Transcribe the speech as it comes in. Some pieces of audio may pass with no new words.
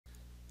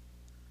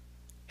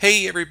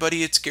Hey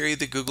everybody, it's Gary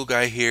the Google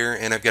Guy here,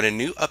 and I've got a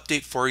new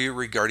update for you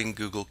regarding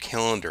Google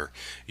Calendar.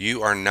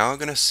 You are now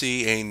going to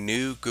see a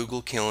new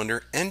Google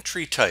Calendar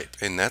entry type,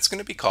 and that's going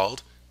to be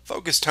called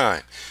Focus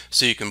Time.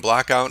 So you can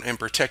block out and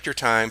protect your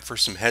time for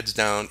some heads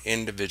down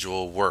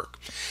individual work.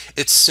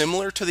 It's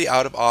similar to the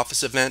out of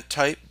office event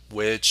type,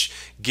 which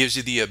gives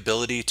you the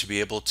ability to be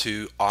able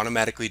to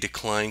automatically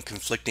decline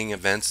conflicting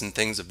events and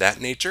things of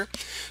that nature.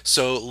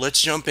 So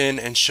let's jump in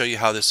and show you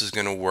how this is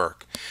going to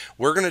work.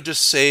 We're going to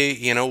just say,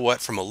 you know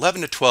what, from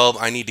 11 to 12,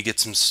 I need to get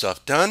some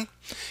stuff done.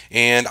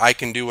 And I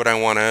can do what I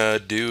want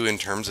to do in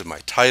terms of my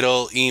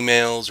title,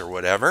 emails, or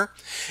whatever.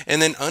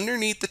 And then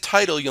underneath the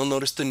title, you'll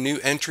notice the new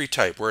entry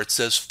type where it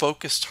says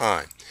Focus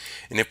Time.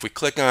 And if we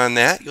click on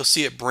that, you'll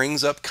see it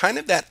brings up kind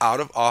of that out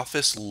of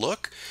office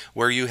look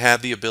where you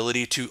have the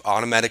ability to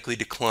automatically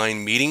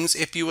decline meetings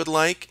if you would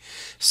like.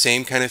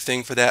 Same kind of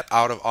thing for that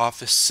out of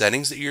office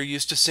settings that you're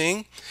used to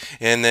seeing.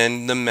 And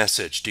then the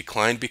message,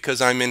 declined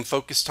because I'm in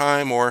focus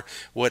time, or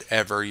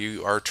whatever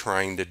you are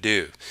trying to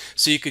do.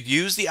 So you could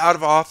use the out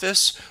of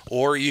office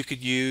or you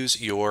could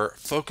use your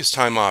focus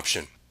time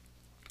option.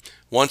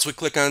 Once we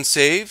click on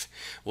save,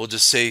 we'll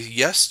just say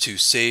yes to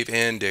save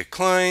and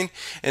decline,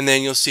 and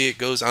then you'll see it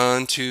goes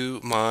on to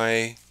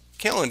my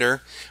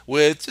calendar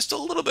with just a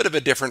little bit of a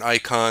different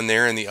icon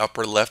there in the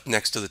upper left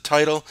next to the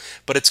title,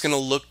 but it's going to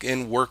look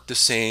and work the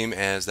same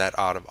as that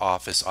out of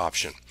office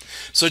option.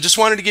 So just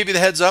wanted to give you the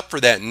heads up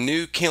for that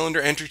new calendar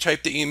entry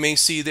type that you may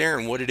see there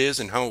and what it is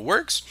and how it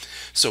works.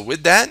 So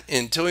with that,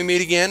 until we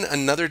meet again,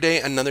 another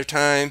day, another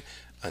time,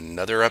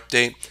 another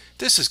update,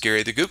 this is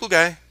Gary the Google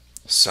Guy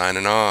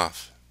signing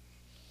off.